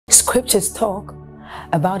Scriptures talk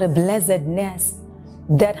about a blessedness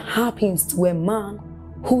that happens to a man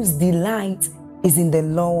whose delight is in the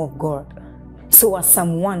law of God. So as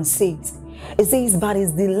Psalm 1 says, it says, but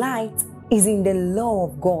his delight is in the law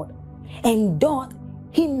of God, and doth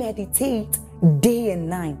he meditate day and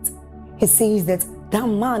night. He says that that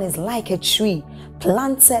man is like a tree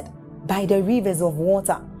planted by the rivers of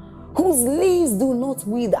water, whose leaves do not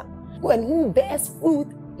wither, and who bears fruit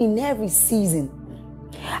in every season.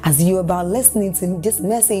 As you're about listening to this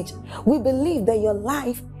message, we believe that your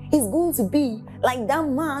life is going to be like that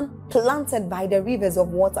man planted by the rivers of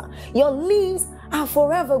water. Your leaves are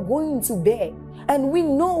forever going to bear. And we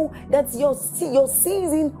know that your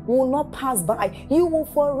season will not pass by. You will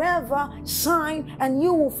forever shine and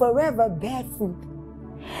you will forever bear fruit.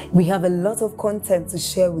 We have a lot of content to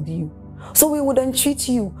share with you. So we would entreat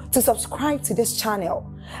you to subscribe to this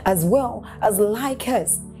channel, as well as like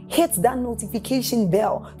us. Hit that notification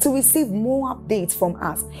bell to receive more updates from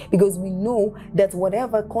us, because we know that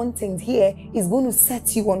whatever content here is going to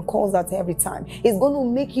set you on course at every time. It's going to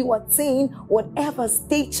make you attain whatever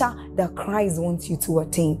stature that Christ wants you to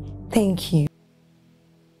attain. Thank you.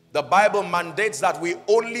 The Bible mandates that we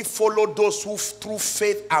only follow those who through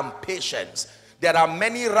faith and patience. There are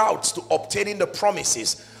many routes to obtaining the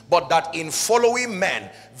promises, but that in following men,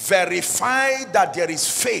 verify that there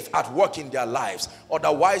is faith at work in their lives.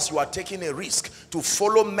 Otherwise, you are taking a risk to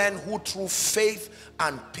follow men who through faith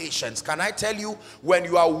and patience. Can I tell you, when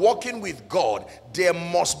you are walking with God, there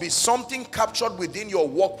must be something captured within your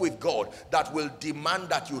walk with God that will demand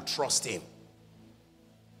that you trust him.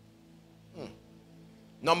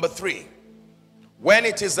 Number 3, when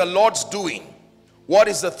it is the Lord's doing, what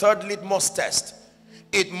is the third litmus test?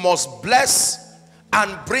 It must bless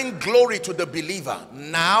and bring glory to the believer,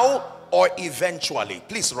 now or eventually.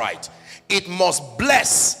 Please write, it must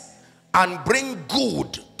bless and bring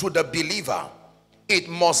good to the believer. It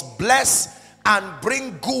must bless and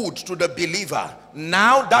bring good to the believer.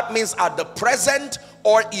 Now, that means at the present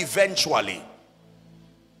or eventually.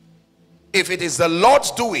 If it is the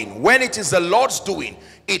Lord's doing, when it is the Lord's doing,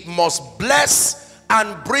 it must bless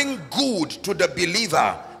and bring good to the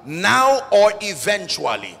believer, now or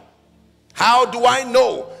eventually. How do I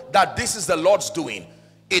know that this is the Lord's doing?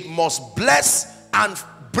 It must bless and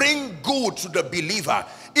bring good to the believer,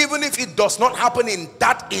 even if it does not happen in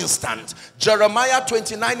that instant. Jeremiah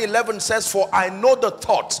 29:11 says, for I know the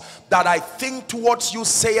thoughts that I think towards you,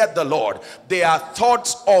 saith the Lord. They are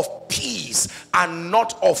thoughts of peace and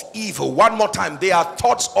not of evil. One more time, they are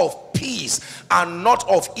thoughts of peace and not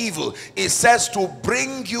of evil. It says to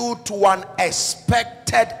bring you to an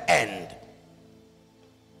expected end.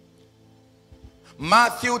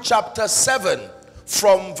 Matthew chapter 7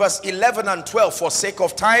 from verse 11 and 12, for sake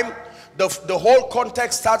of time. The whole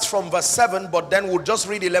context starts from verse 7, but then we'll just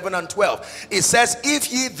read 11 and 12. It says,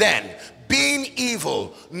 if ye then, being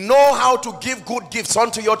evil, know how to give good gifts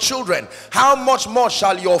unto your children, how much more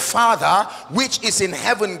shall your Father which is in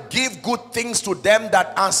heaven give good things to them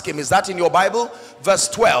that ask him? Is that in your Bible? Verse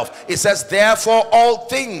 12, it says, therefore all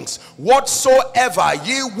things whatsoever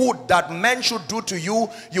ye would that men should do to you,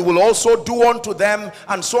 you will also do unto them,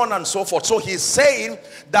 and so on and so forth. So he's saying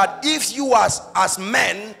that if you as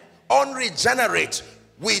men unregenerate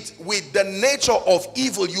with the nature of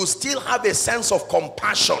evil, you still have a sense of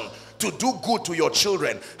compassion to do good to your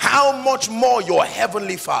children, how much more your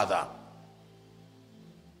heavenly Father?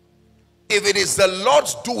 If it is the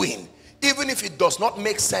Lord's doing, even if it does not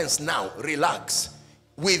make sense now, relax.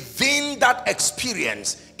 Within that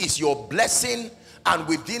experience is your blessing, and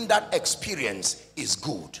within that experience is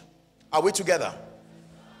good. Are we together?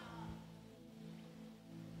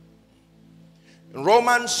 In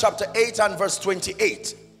Romans chapter 8 and verse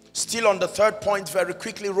 28, still on the third point very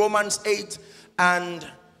quickly, Romans 8 and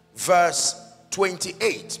verse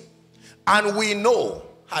 28. And we know,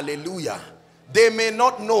 hallelujah, they may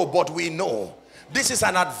not know, but we know. This is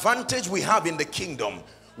an advantage we have in the kingdom.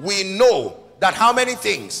 We know that how many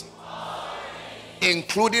things?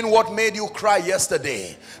 Including what made you cry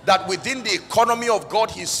yesterday, that within the economy of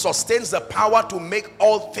God, he sustains the power to make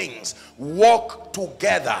all things work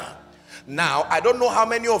together. Now, I don't know how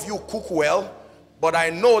many of you cook well, but I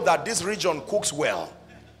know that this region cooks well.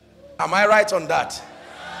 Am I right on that?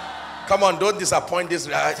 Come on, don't disappoint this.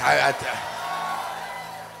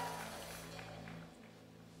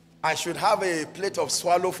 I should have a plate of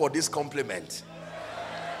swallow for this compliment.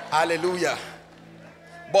 Hallelujah.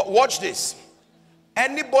 But watch this.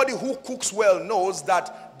 Anybody who cooks well knows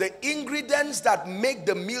that the ingredients that make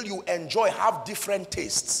the meal you enjoy have different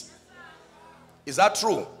tastes. Is that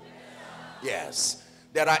true? Yes.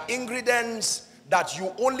 There are ingredients that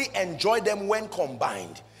you only enjoy them when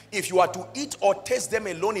combined. If you are to eat or taste them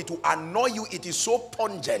alone, it will annoy you. It is so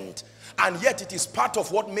pungent, and yet it is part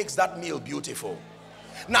of what makes that meal beautiful.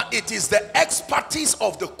 Now, it is the expertise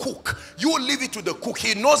of the cook. You leave it to the cook.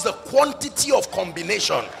 He knows the quantity of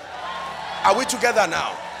combination. Are we together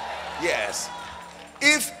now? Yes.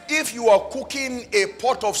 If you are cooking a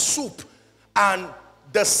pot of soup and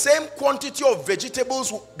the same quantity of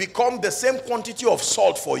vegetables become the same quantity of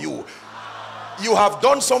salt for you, you have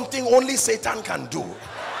done something only Satan can do.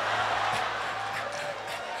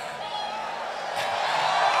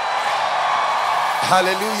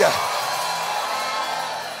 Hallelujah.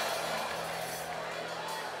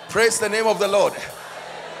 Praise the name of the Lord.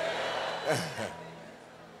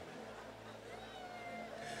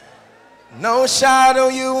 No shadow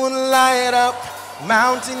you won't light up,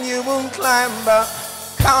 mountain you won't climb up,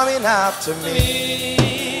 coming after me.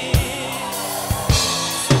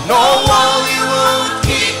 No wall you won't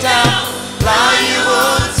kick down, line you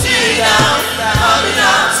won't tear down, coming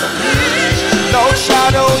after me. No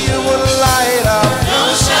shadow you won't light up,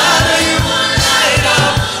 no shadow you won't light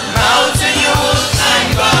up, mountain you won't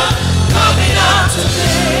climb up, coming after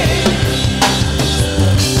me.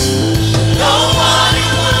 No wall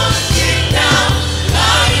you won't kick down,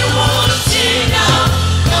 line you won't tear down,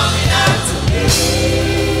 coming after me.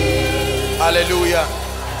 Hallelujah.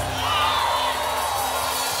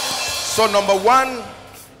 So number one,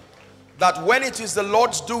 that when it is the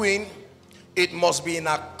Lord's doing, it must be in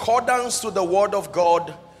accordance to the word of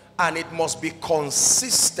God, and it must be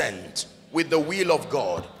consistent with the will of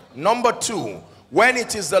God. Number two, when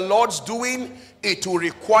it is the Lord's doing, it will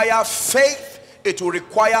require faith, it will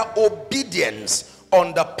require obedience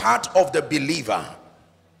on the part of the believer.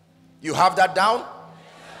 You have that down?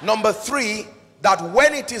 Number three, that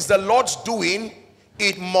when it is the Lord's doing,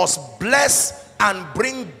 it must bless and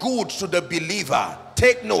bring good to the believer.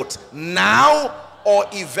 Take note, now or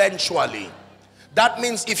eventually. That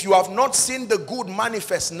means if you have not seen the good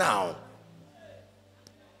manifest now.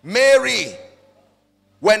 Mary,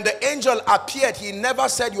 when the angel appeared, he never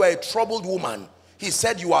said you are a troubled woman. He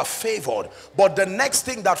said you are favored. But the next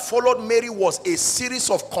thing that followed Mary was a series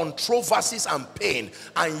of controversies and pain,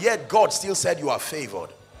 and yet God still said you are favored.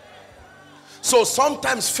 So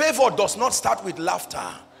sometimes favor does not start with laughter.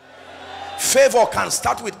 Favor can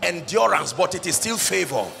start with endurance, but it is still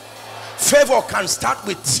favor. Favor can start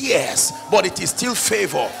with tears, but it is still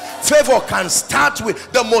favor. Favor can start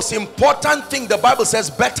with the most important thing. The Bible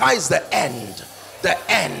says better is the end. The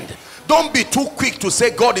end. Don't be too quick to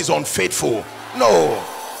say God is unfaithful. No.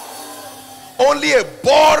 Only a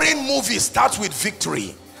boring movie starts with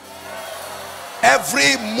victory.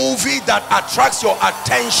 Every movie that attracts your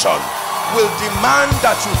attention will demand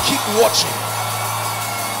that you keep watching.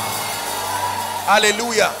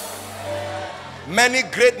 Hallelujah. Many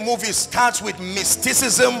great movies start with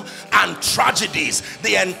mysticism and tragedies.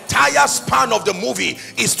 The entire span of the movie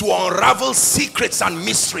is to unravel secrets and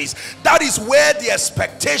mysteries. That is where the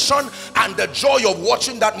expectation and the joy of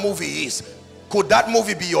watching that movie is. Could that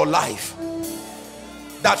movie be your life?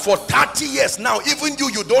 That for 30 years now, even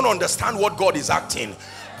you don't understand what God is acting.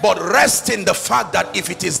 But rest in the fact that if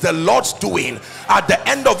it is the Lord's doing, at the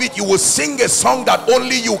end of it, you will sing a song that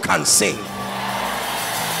only you can sing.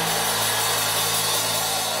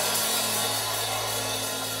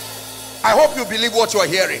 I hope you believe what you are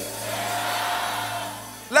hearing.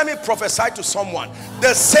 Let me prophesy to someone.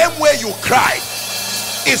 The same way you cried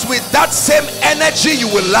is with that same energy you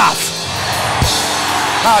will laugh.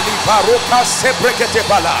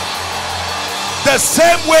 The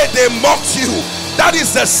same way they mocked you, that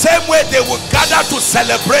is the same way they will gather to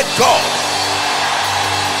celebrate God.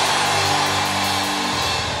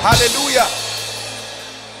 Hallelujah.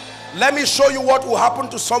 Let me show you what will happen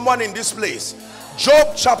to someone in this place.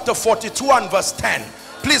 Job chapter 42 and verse 10.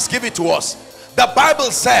 Please give it to us. The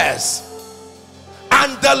Bible says,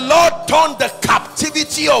 and the Lord turned the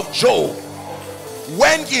captivity of Job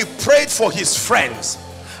when he prayed for his friends,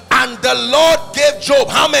 and the Lord gave Job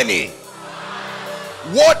how many?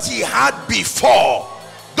 What he had before.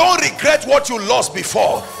 Don't regret what you lost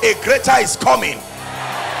before. A greater is coming.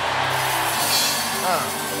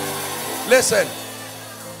 Listen,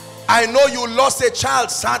 I know you lost a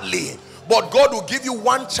child sadly, but God will give you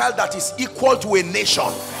one child that is equal to a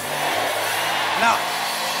nation. Now,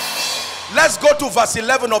 let's go to verse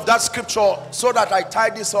 11 of that scripture so that I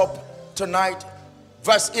tie this up tonight.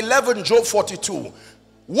 Verse 11, Job 42.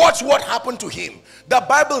 Watch what happened to him. The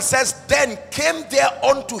Bible says, then came there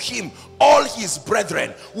unto him all his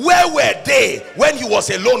brethren. Where were they when he was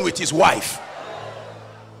alone with his wife?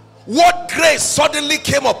 What grace suddenly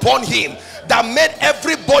came upon him that made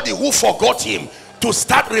everybody who forgot him to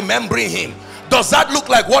start remembering him? Does that look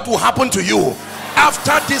like what will happen to you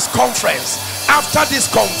after this conference, after this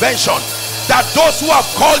convention? That those who have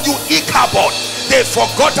called you Ichabod, they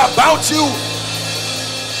forgot about you.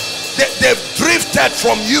 They've drifted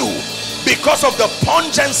from you because of the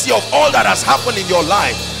pungency of all that has happened in your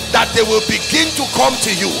life, that they will begin to come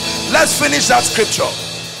to you. Let's finish that scripture.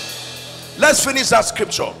 Let's finish that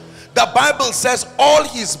scripture. The Bible says all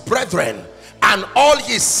his brethren and all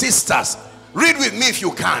his sisters, read with me if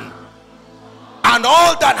you can, and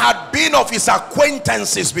all that had been of his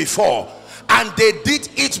acquaintances before, and they did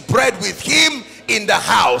eat bread with him in the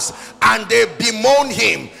house, and they bemoaned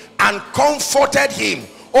him and comforted him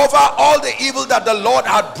over all the evil that the Lord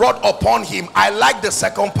had brought upon him. I like the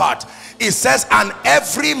second part. It says, and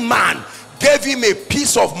every man gave him a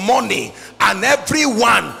piece of money, and every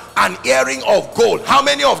one an earring of gold. How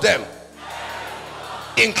many of them?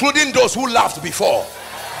 Including those who laughed before.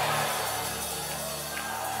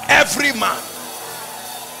 Every man.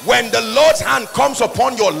 When the Lord's hand comes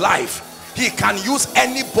upon your life, he can use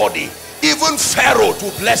anybody, even Pharaoh,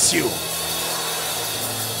 to bless you.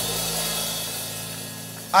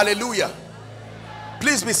 Hallelujah.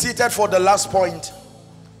 Please be seated for the last point,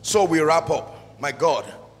 so we wrap up. My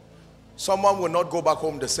God, someone will not go back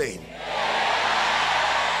home the same.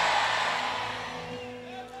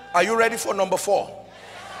 Are you ready for number 4?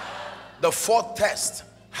 The fourth test.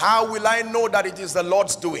 How will I know that it is the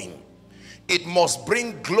Lord's doing? It must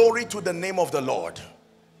bring glory to the name of the Lord.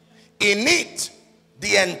 In it,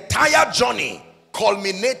 the entire journey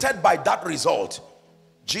culminated by that result.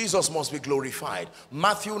 Jesus must be glorified.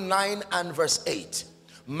 Matthew 9 and verse 8.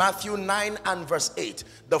 Matthew 9 and verse 8.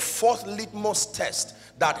 The fourth litmus test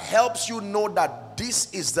that helps you know that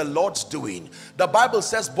this is the Lord's doing. The Bible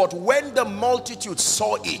says, but when the multitude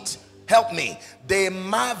saw it, help me, they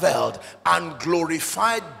marveled and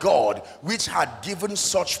glorified God, which had given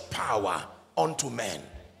such power unto men.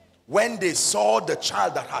 When they saw the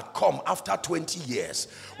child that had come after 20 years,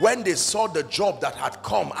 when they saw the job that had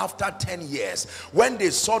come after 10 years, when they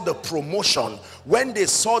saw the promotion, when they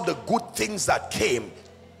saw the good things that came,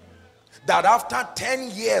 that after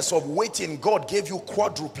 10 years of waiting, God gave you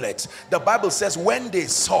quadruplets. The Bible says when they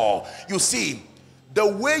saw, you see, the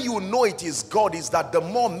way you know it is God is that the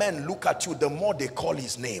more men look at you, the more they call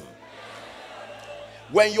his name.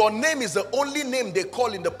 When your name is the only name they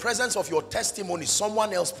call in the presence of your testimony,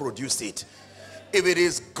 someone else produced it. If it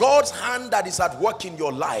is God's hand that is at work in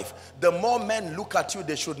your life, the more men look at you,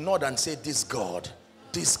 they should nod and say, this God,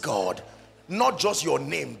 this God. Not just your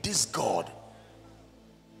name, this God.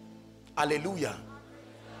 Hallelujah.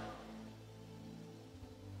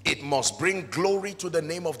 It must bring glory to the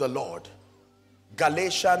name of the Lord.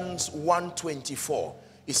 Galatians 1:24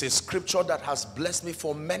 is a scripture that has blessed me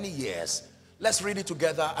for many years. Let's read it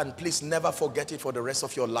together, and please never forget it for the rest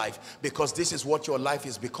of your life, because this is what your life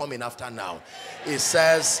is becoming after now. It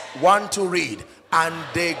says, 1 to read, and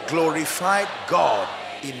they glorified God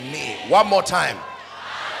in me. One more time.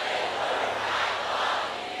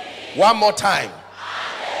 One more time.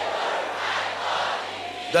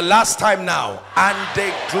 The last time now. And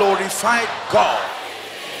they glorified God.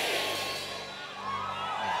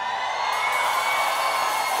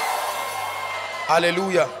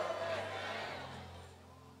 Hallelujah.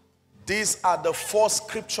 These are the 4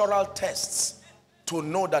 scriptural tests to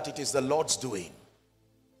know that it is the Lord's doing.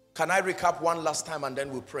 Can I recap one last time and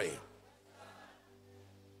then we'll pray?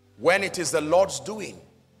 When it is the Lord's doing,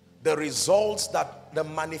 the results, that the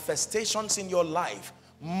manifestations in your life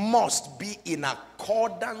must be in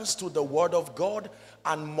accordance to the word of God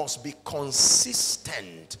and must be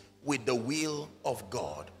consistent with the will of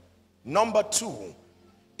God. Number 2,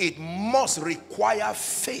 it must require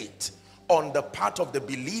faith on the part of the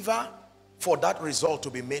believer for that result to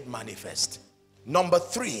be made manifest. Number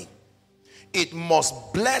 3, it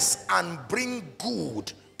must bless and bring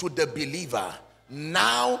good to the believer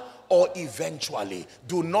now or eventually.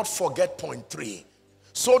 Do not forget point 3,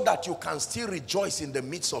 so that you can still rejoice in the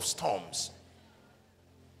midst of storms.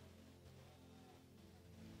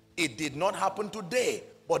 It did not happen today,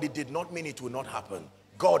 but it did not mean it will not happen.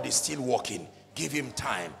 God is still working. Give him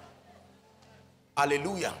time.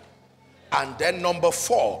 Hallelujah. And then number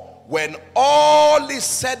 4, when all is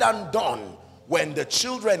said and done, when the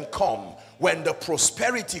children come, when the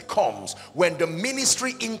prosperity comes, when the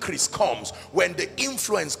ministry increase comes, when the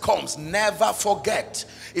influence comes, never forget.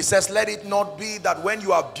 It says, let it not be that when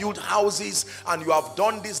you have built houses and you have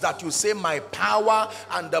done this, that you say, my power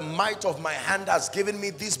and the might of my hand has given me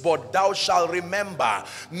this, but thou shalt remember.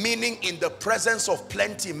 Meaning, in the presence of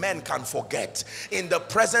plenty, men can forget. In the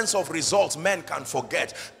presence of results, men can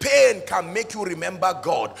forget. Pain can make you remember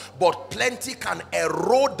God, but plenty can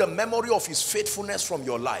erode the memory of his faithfulness from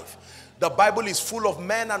your life. The Bible is full of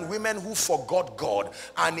men and women who forgot God,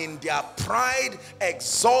 and in their pride,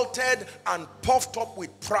 exalted and puffed up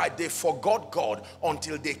with pride, they forgot God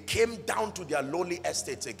until they came down to their lowly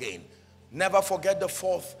estates again. Never forget the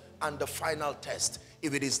fourth and the final test.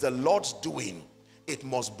 If it is the Lord's doing, it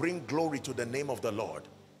must bring glory to the name of the Lord.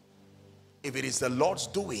 If it is the Lord's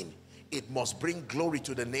doing, it must bring glory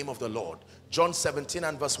to the name of the Lord. John 17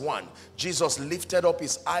 and verse 1, Jesus lifted up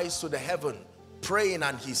his eyes to the heaven, praying,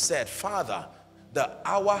 and he said, Father, the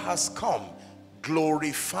hour has come.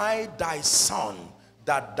 Glorify thy Son,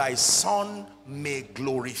 that thy Son may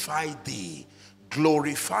glorify thee.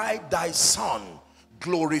 Glorify thy Son.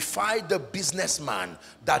 Glorify the businessman,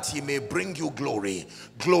 that he may bring you glory.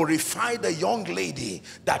 Glorify the young lady,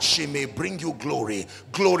 that she may bring you glory.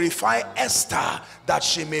 Glorify Esther, that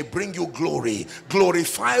she may bring you glory.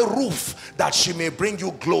 Glorify Ruth, that she may bring you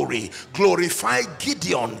glory. Glorify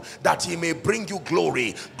Gideon, that he may bring you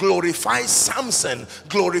glory. Glorify Samson.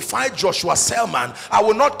 Glorify Joshua Selman. I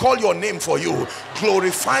will not call your name for you.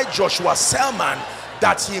 Glorify Joshua Selman,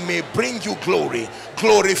 that he may bring you glory.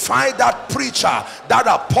 Glorify that preacher, that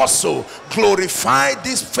apostle. Glorify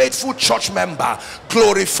this faithful church member.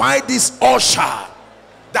 Glorify this usher,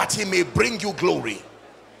 that he may bring you glory.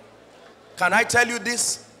 Can I tell you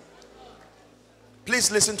this? Please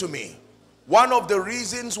listen to me. One of the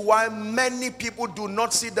reasons why many people do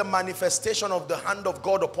not see the manifestation of the hand of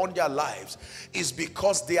God upon their lives is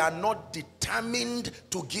because they are not determined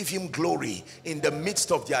to give him glory in the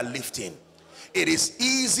midst of their lifting. It is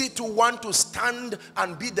easy to want to stand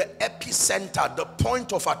and be the epicenter, the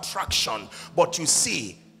point of attraction. But you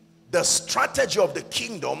see, the strategy of the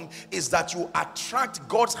kingdom is that you attract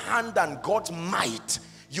God's hand and God's might.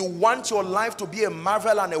 You want your life to be a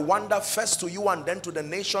marvel and a wonder first to you and then to the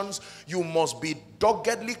nations. You must be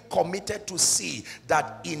doggedly committed to see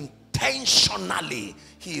that intentionally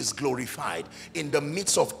he is glorified in the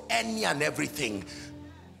midst of any and everything.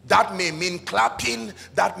 That may mean clapping,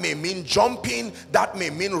 that may mean jumping, that may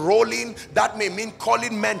mean rolling, that may mean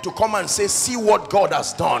calling men to come and say, see what God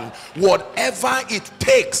has done. Whatever it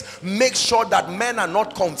takes, make sure that men are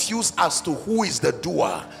not confused as to who is the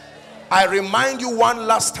doer. I remind you one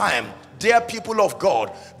last time, dear people of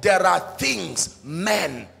God, there are things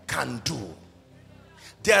men can do.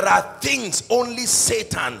 There are things only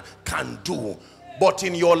Satan can do. But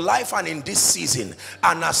in your life and in this season,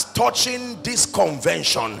 and as touching this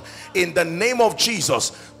convention, in the name of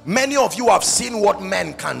Jesus, many of you have seen what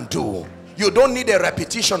men can do. You don't need a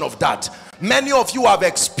repetition of that. Many of you have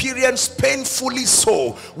experienced painfully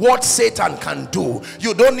so what Satan can do.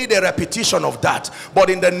 You don't need a repetition of that.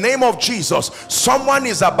 But in the name of Jesus, someone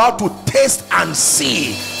is about to taste and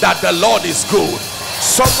see that the Lord is good.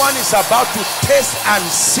 Someone is about to taste and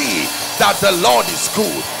see that the Lord is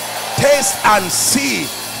good. Taste and see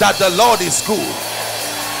that the Lord is good.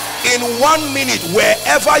 In 1 minute,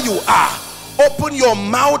 wherever you are, open your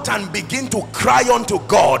mouth and begin to cry unto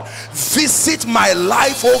God. Visit my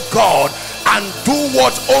life, oh God, and do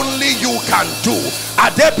what only you can do. Are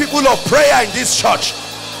there people of prayer in this church?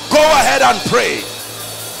 Go ahead and pray.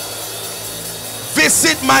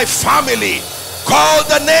 Visit my family. Call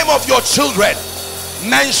the name of your children.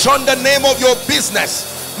 Mention the name of your business.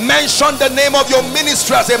 Mention the name of your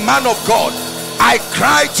ministry as a man of God. I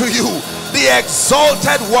cry to you, the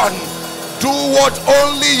exalted one, do what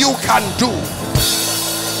only you can do.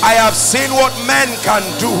 I have seen what men can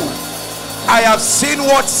do. I have seen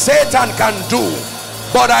what Satan can do.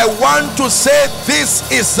 But I want to say, this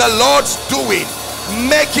is the Lord's doing.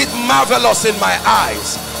 Make it marvelous in my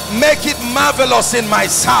eyes. Make it marvelous in my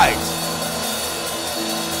sight.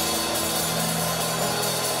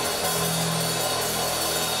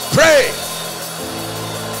 Pray.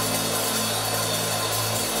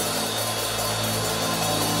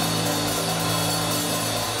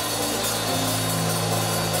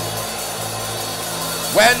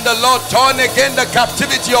 When the Lord turned again the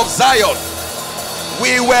captivity of Zion,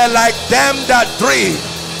 we were like them that dream.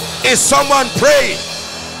 Is someone praying?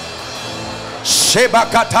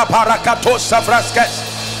 Shebakata parakatosha fraskes,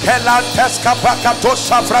 Kelanteska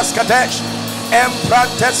pakatosha fraskadesh,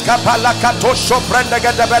 Empranteska palakatosho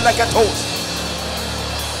prendegedebeleketos.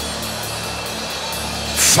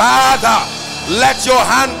 Father, let your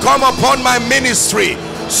hand come upon my ministry.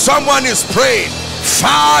 Someone is praying.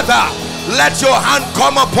 Father, let your hand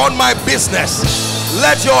come upon my business.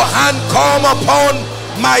 Let your hand come upon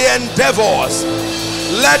my endeavors.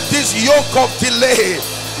 Let this yoke of delay,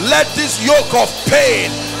 let this yoke of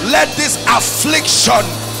pain, let this affliction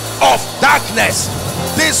of darkness,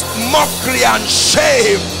 this mockery and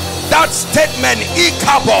shame, that statement,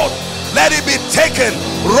 Ichabod, let it be taken,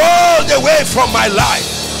 rolled away from my life.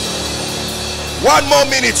 1 more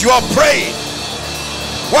minute, you are praying.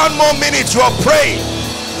 1 more minute, you are praying.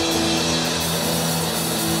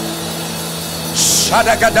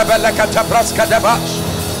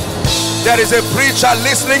 There is a preacher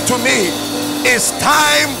listening to me. It's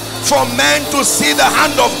time for men to see the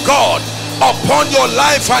hand of God upon your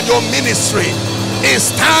life and your ministry. It's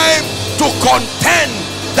time to contend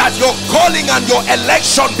that your calling and your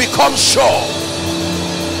election become sure.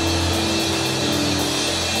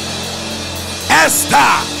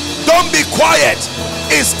 Esther, don't be quiet.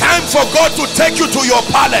 It's time for God to take you to your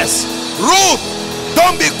palace. Ruth,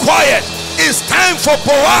 don't be quiet. It's time for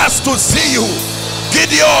Boaz to see you.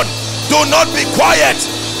 Gideon, do not be quiet.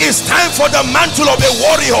 It's time for the mantle of a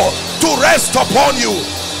warrior to rest upon you.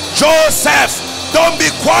 Joseph, don't be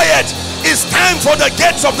quiet. It's time for the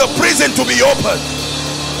gates of the prison to be opened.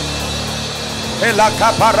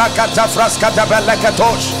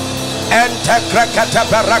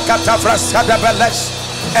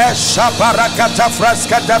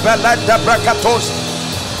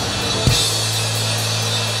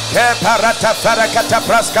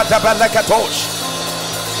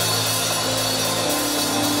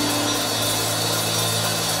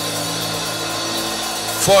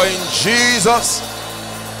 For in Jesus'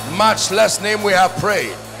 matchless name we have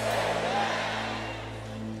prayed.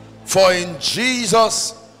 For in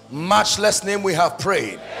Jesus' matchless name we have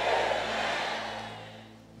prayed.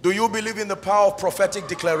 Do you believe in the power of prophetic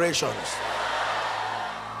declarations?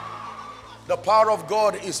 The power of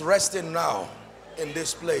God is resting now in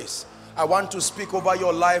this place. I want to speak over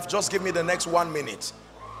your life. Just give me the next 1 minute.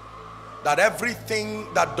 That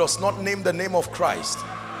everything that does not name the name of Christ,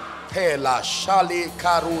 Pela Shali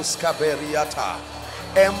Karus Kaberiata,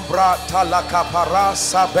 Embra Talakapara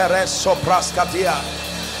Sabere Sopraskatia,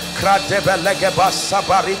 Kratebelegeba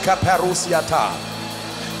Sabarika Perusiata.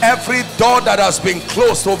 Every door that has been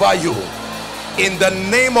closed over you, in the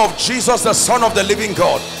name of Jesus, the Son of the living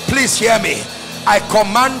God, please hear me. I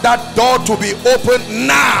command that door to be opened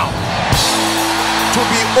now. To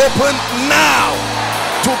be opened now.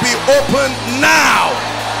 To be opened now.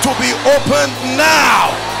 To be opened now.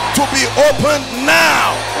 To be opened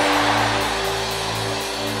now.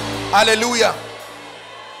 Hallelujah.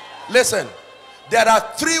 Listen, there are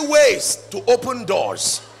 3 ways to open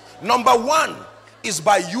doors. Number 1 is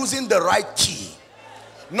by using the right key.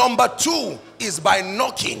 Number 2 is by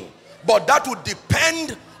knocking, but that would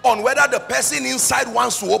depend on whether the person inside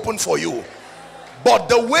wants to open for you. But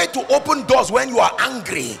the way to open doors when you are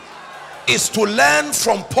angry is to learn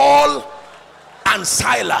from Paul and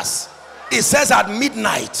Silas. It says at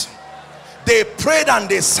midnight they prayed and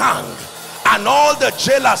they sang, and all the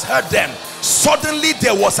jailers heard them. Suddenly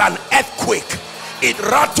there was an earthquake. It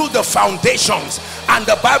rattled the foundations, and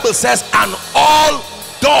the Bible says, and all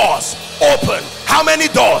doors open. How many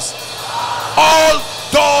doors? All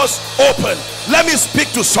doors open. Let me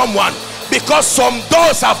speak to someone, because some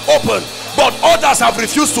doors have opened but others have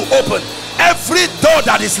refused to open. Every door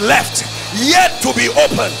that is left yet to be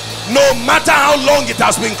opened, no matter how long it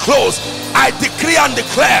has been closed, I decree and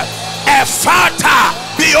declare, Ephata,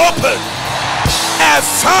 be open.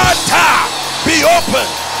 Ephata, be open.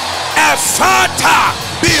 Ephata,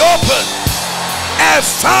 be open.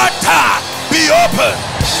 Ephata, be open.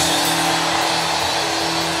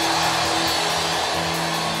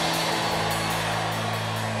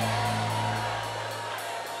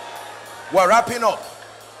 We're wrapping up.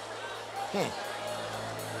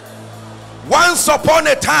 Once upon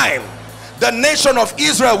a time, the nation of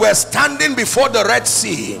Israel were standing before the Red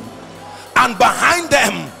Sea, and behind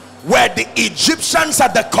them were the Egyptians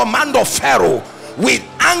at the command of Pharaoh, with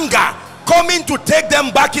anger coming to take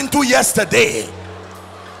them back into yesterday.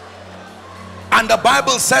 And the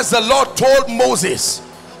Bible says the Lord told Moses,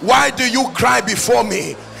 why do you cry before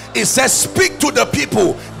me? It says, speak to the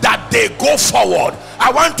people that they go forward.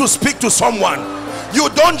 I want to speak to someone. You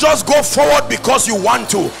don't just go forward because you want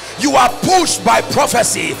to. You are pushed by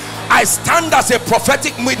prophecy. I stand as a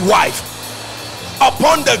prophetic midwife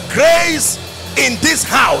upon the grace in this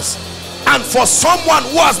house, and for someone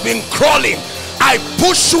who has been crawling, I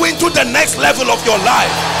push you into the next level of your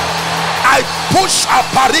life. I push a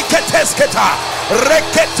pariketesketa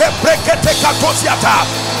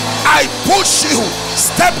I push you,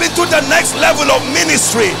 step into the next level of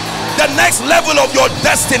ministry, the next level of your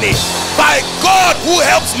destiny, by God who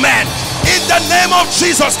helps men, in the name of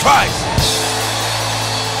Jesus Christ.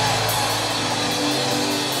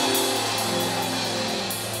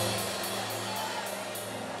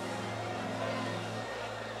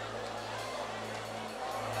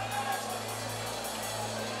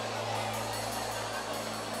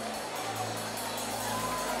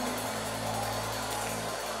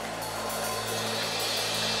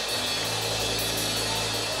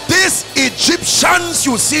 These Egyptians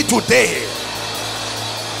you see today,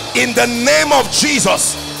 in the name of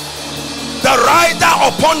Jesus, the rider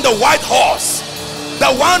upon the white horse,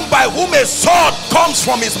 the one by whom a sword comes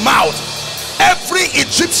from his mouth, every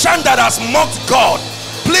Egyptian that has mocked God,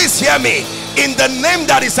 please hear me, in the name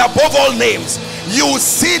that is above all names, you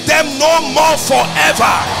see them no more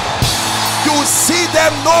forever. You see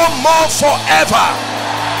them no more forever.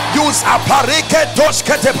 Use aparike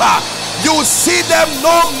doshketepa. You see them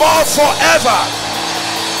no more forever.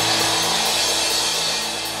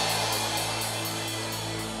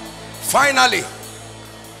 Finally,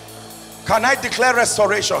 can I declare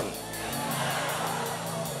restoration?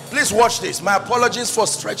 Please watch this. My apologies for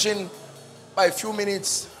stretching by a few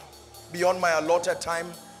minutes beyond my allotted time.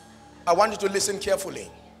 I want you to listen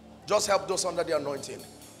carefully. Just help those under the anointing.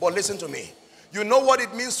 But listen to me. You know what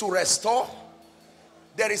it means to restore?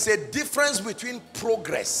 There is a difference between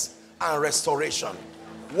progress and restoration.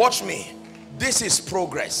 Watch me. This is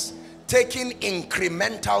progress, taking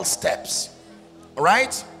incremental steps,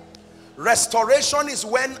 right? Restoration is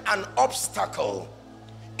when an obstacle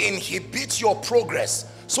inhibits your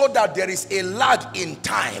progress, so that there is a lag in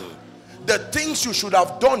time. The things you should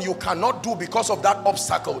have done, you cannot do because of that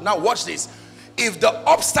obstacle. Now watch this. If the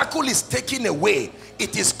obstacle is taken away,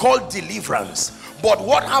 it is called deliverance. But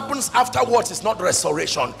what happens afterwards is not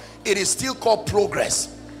restoration. It is still called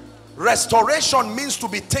progress. Restoration means to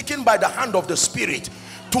be taken by the hand of the Spirit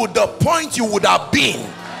to the point you would have been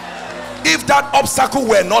if that obstacle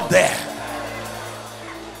were not there.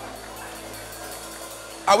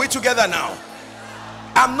 Are we together now?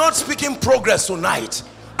 I'm not speaking progress tonight.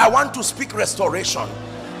 I want to speak restoration,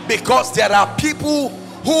 because there are people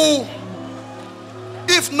who,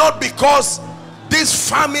 if not because these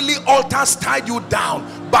family altars tied you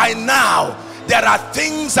down, by now there are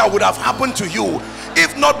things that would have happened to you.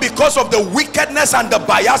 If not because of the wickedness and the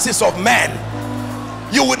biases of men,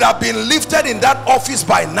 you would have been lifted in that office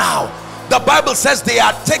by now. The Bible says they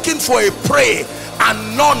are taken for a prey,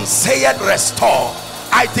 and none saith restore.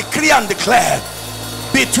 I decree and declare,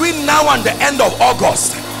 between now and the end of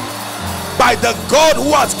August, by the God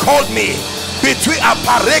who has called me, between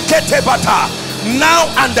now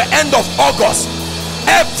and the end of August,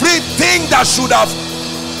 everything that should have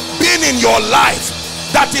been in your life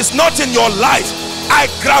that is not in your life, I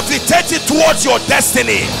gravitate it towards your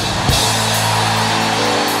destiny.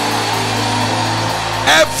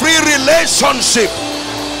 Every relationship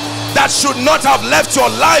that should not have left your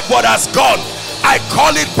life but has gone, I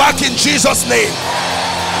call it back in Jesus' name.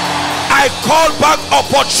 I call back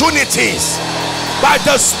opportunities by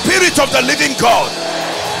the Spirit of the living God.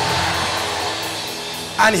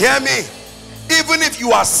 And hear me, even if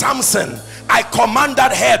you are Samson, I command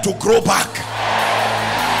that hair to grow back.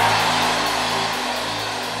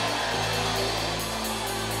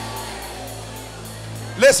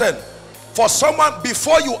 Listen, for someone,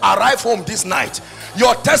 before you arrive home this night,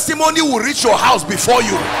 your testimony will reach your house before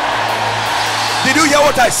you. Did you hear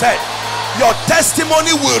what I said? Your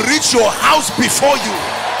testimony will reach your house before you.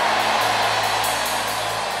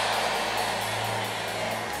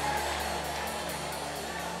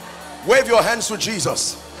 Wave your hands to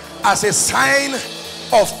Jesus as a sign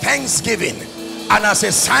of thanksgiving and as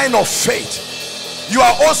a sign of faith. You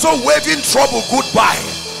are also waving trouble goodbye.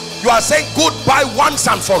 You are saying goodbye once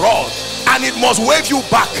and for all, and it must wave you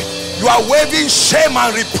back. You are waving shame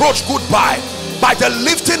and reproach goodbye by the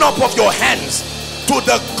lifting up of your hands to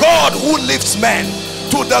the God who lifts men,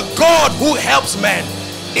 to the God who helps men.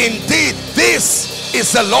 Indeed, this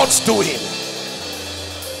is the Lord's doing.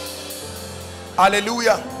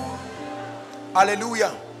 Hallelujah.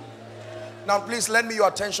 Hallelujah. Now please lend me your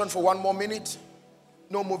attention for one more minute.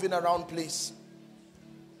 No moving around, please.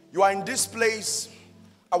 You are in this place.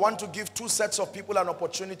 I want to give two sets of people an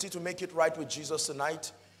opportunity to make it right with Jesus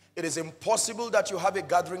tonight. It is impossible that you have a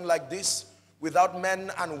gathering like this without men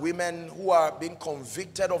and women who are being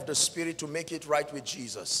convicted of the Spirit to make it right with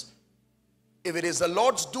Jesus. If it is the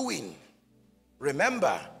Lord's doing,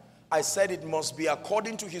 remember, I said it must be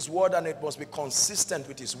according to His word and it must be consistent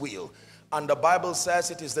with His will. And the Bible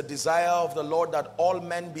says it is the desire of the Lord that all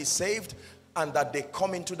men be saved and that they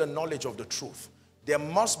come into the knowledge of the truth. There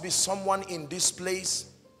must be someone in this place,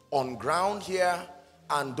 on ground here,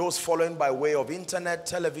 and those following by way of internet,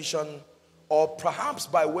 television, or perhaps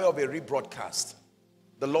by way of a rebroadcast.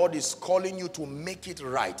 The Lord is calling you to make it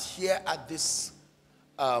right here at this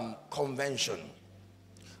convention.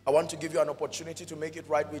 I want to give you an opportunity to make it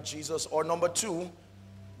right with Jesus. Or number two,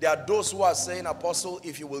 there are those who are saying, Apostle,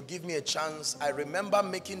 if you will give me a chance, I remember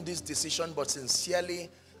making this decision, but sincerely,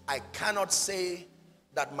 I cannot say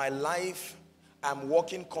that my life, I'm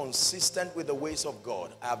walking consistent with the ways of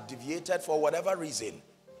God. I have deviated for whatever reason,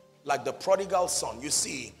 like the prodigal son. You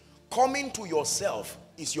see, coming to yourself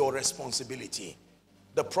is your responsibility.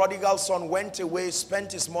 The prodigal son went away,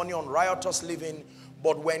 spent his money on riotous living,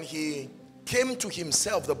 but when he came to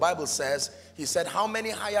himself, the Bible says, he said, how many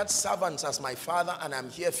hired servants has my father, and I'm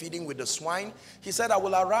here feeding with the swine? He said, I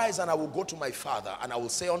will arise and I will go to my father, and I will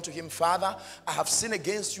say unto him, Father, I have sinned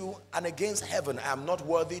against you and against heaven. I am not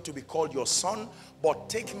worthy to be called your son, but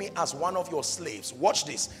take me as one of your slaves. Watch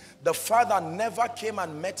this. The father never came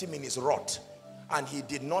and met him in his wrath, and he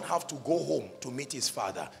did not have to go home to meet his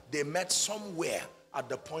father. They met somewhere at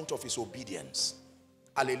the point of his obedience.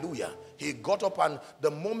 Hallelujah. He got up, and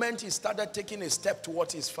the moment he started taking a step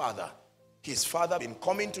towards his father been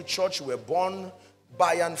coming to church, you were born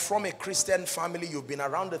by and from a Christian family, you've been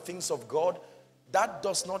around the things of God. That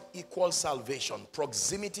does not equal salvation.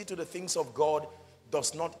 Proximity to the things of God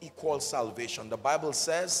does not equal salvation. The Bible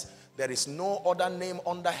says there is no other name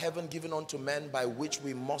under heaven given unto men by which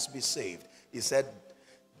we must be saved. He said,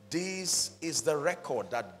 this is the record,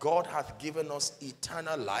 that God hath given us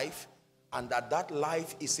eternal life, and that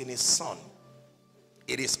life is in his Son.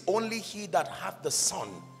 It is only he that hath the Son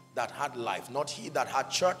that had life, not he that had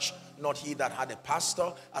church, not he that had a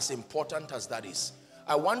pastor, as important as that is.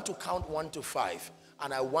 I want to count 1 to 5,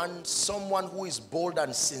 and I want someone who is bold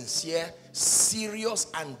and sincere, serious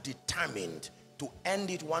and determined to end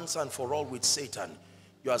it once and for all with Satan.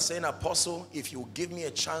 You are saying, Apostle, if you give me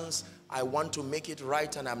a chance, I want to make it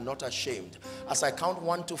right, and I'm not ashamed. As I count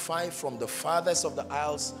 1 to 5 from the farthest of the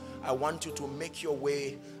aisles, I want you to make your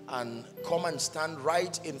way and come and stand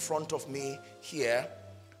right in front of me here,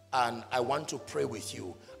 and I want to pray with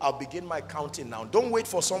you. I'll begin my counting now. Don't wait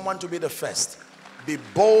for someone to be the first. Be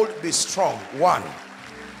bold, be strong. 1.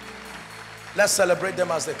 Let's celebrate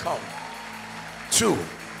them as they come. 2.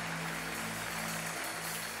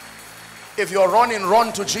 If you're running,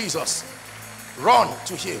 run to Jesus. Run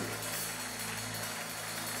to him.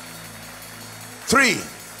 3.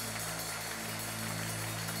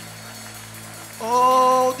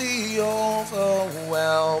 Oh, the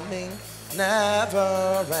overwhelming,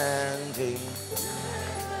 never-ending.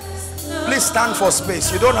 Please stand for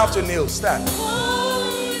space. You don't have to kneel. Stand.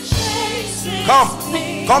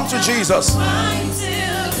 Come to Jesus.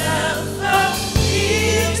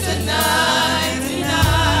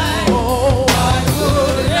 Oh, I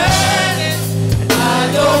could earn it, and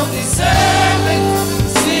I don't deserve it.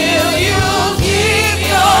 Still, you give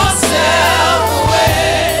yourself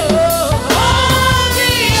away. Oh,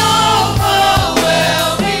 the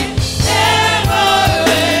overwhelming,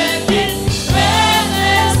 never-ending,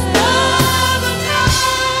 endless love of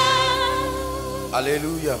God.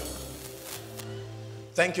 Hallelujah.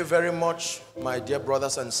 Thank you very much, my dear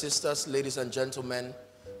brothers and sisters, ladies and gentlemen.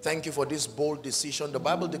 Thank you for this bold decision. The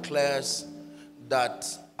Bible declares that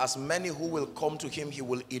as many who will come to him, he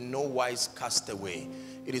will in no wise cast away.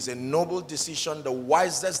 It is a noble decision, the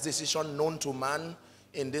wisest decision known to man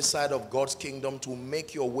in this side of God's kingdom, to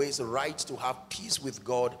make your ways right, to have peace with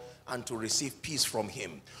God, and to receive peace from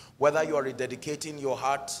him. Whether you are rededicating your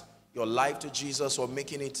heart, your life to Jesus, or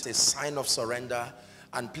making it a sign of surrender,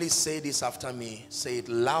 and please say this after me. Say it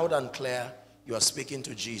loud and clear. You are speaking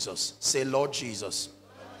to Jesus. Say, Lord Jesus,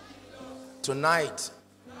 tonight,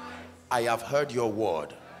 I have heard your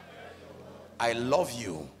word. I love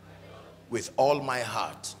you with all my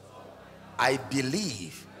heart. I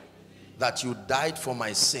believe that you died for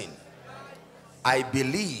my sin. I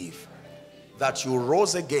believe that you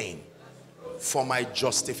rose again for my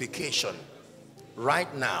justification.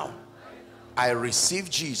 Right now, I receive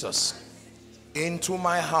Jesus into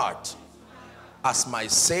my heart as my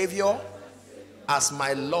Savior, as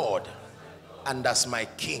my Lord, and as my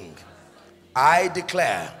King. I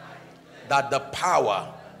declare that the power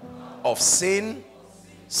of sin,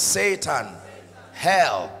 Satan,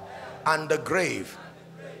 hell, and the grave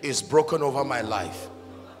is broken over my life.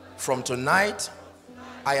 From tonight,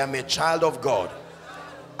 I am a child of God.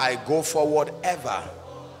 I go forward ever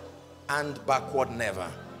and backward never.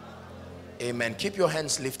 Amen. Keep your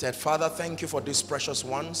hands lifted. Father, thank you for these precious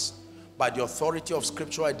ones. By the authority of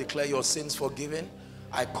scripture, I declare your sins forgiven.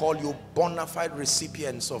 I call you bona fide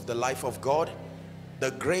recipients of the life of God.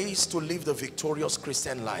 The grace to live the victorious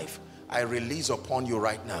Christian life, I release upon you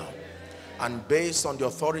right now. And based on the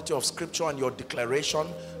authority of scripture and your declaration,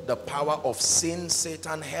 the power of sin,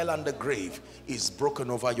 Satan, hell, and the grave is broken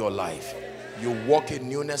over your life. You walk in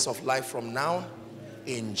newness of life from now.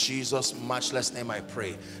 In Jesus' matchless name I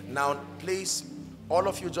pray. Now, please, all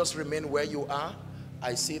of you just remain where you are.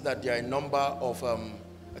 I see that there are a number of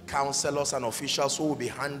counselors and officials who will be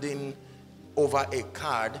handing over a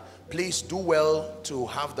card. Please do well to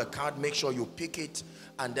have the card. Make sure you pick it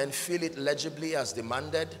and then fill it legibly as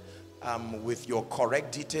demanded with your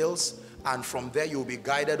correct details. And from there you'll be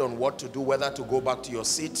guided on what to do, whether to go back to your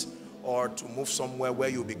seat or to move somewhere where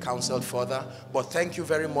you'll be counseled further. But thank you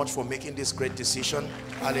very much for making this great decision.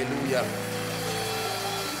 Hallelujah.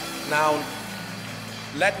 Now,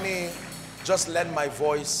 let me just lend my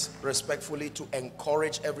voice respectfully to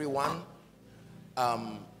encourage everyone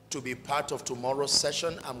to be part of tomorrow's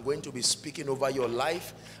session. I'm going to be speaking over your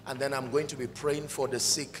life, and then I'm going to be praying for the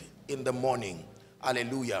sick in the morning.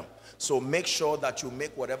 Hallelujah. So make sure that you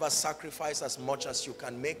make whatever sacrifice as much as you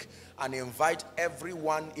can make, and invite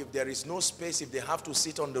everyone. If there is no space, if they have to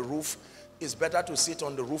sit on the roof, it's better to sit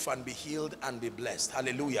on the roof and be healed and be blessed.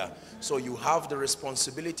 Hallelujah. So you have the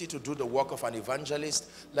responsibility to do the work of an evangelist.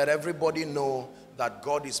 Let everybody know that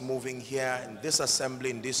God is moving here in this assembly,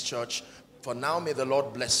 in this church. For now, may the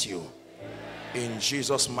Lord bless you. In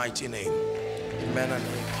Jesus' mighty name. Amen and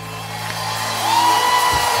amen.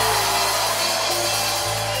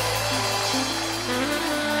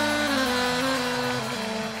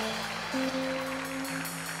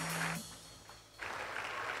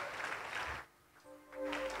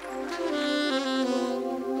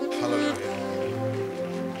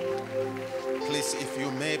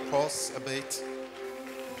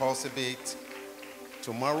 Pause a bit.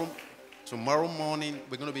 Tomorrow morning,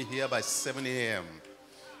 we're going to be here by 7 a.m.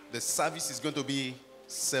 The service is going to be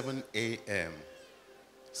 7 a.m.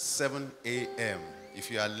 7 a.m. If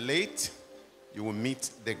you are late, you will meet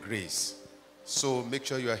the grace. So make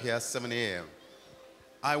sure you are here 7 a.m.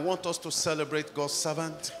 I want us to celebrate God's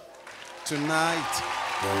servant tonight.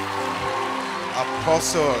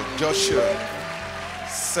 Apostle Joshua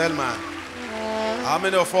Selman. How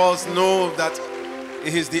many of us know that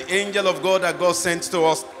it is the angel of God that God sent to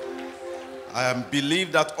us? I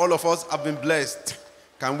believe that all of us have been blessed.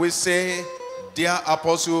 Can we say, dear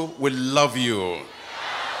Apostle, we love you?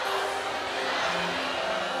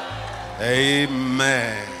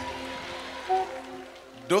 Amen.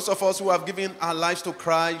 Those of us who have given our lives to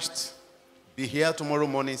Christ, be here tomorrow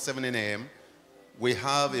morning, 7 a.m. We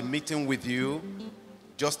have a meeting with you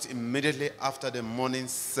just immediately after the morning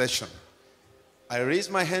session. I raise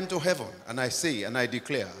my hand to heaven and I say and I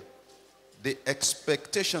declare the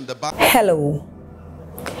expectation, the back. Hello.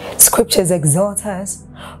 Scriptures exhort us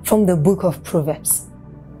from the book of Proverbs.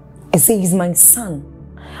 It says, my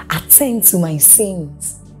son, attend to my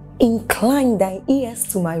sayings, incline thy ears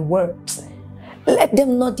to my words. Let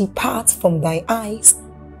them not depart from thy eyes,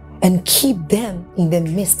 and keep them in the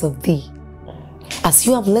midst of thee. As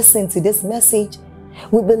you have listened to this message,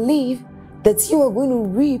 we believe that you are going to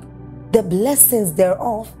reap the blessings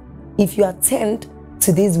thereof if you attend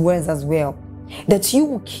to these words as well. That you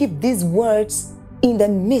will keep these words in the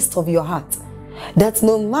midst of your heart. That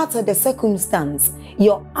no matter the circumstance,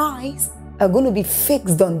 your eyes are going to be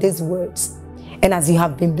fixed on these words. And as you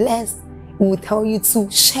have been blessed, we will tell you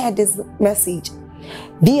to share this message.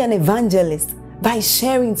 Be an evangelist by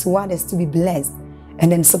sharing to others to be blessed.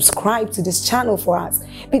 And then subscribe to this channel for us,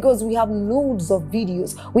 because we have loads of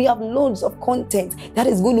videos, we have loads of content that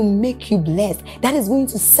is going to make you blessed, that is going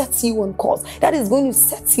to set you on course, that is going to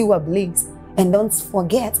set you ablaze. And don't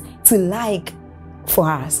forget to like for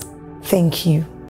us. Thank you.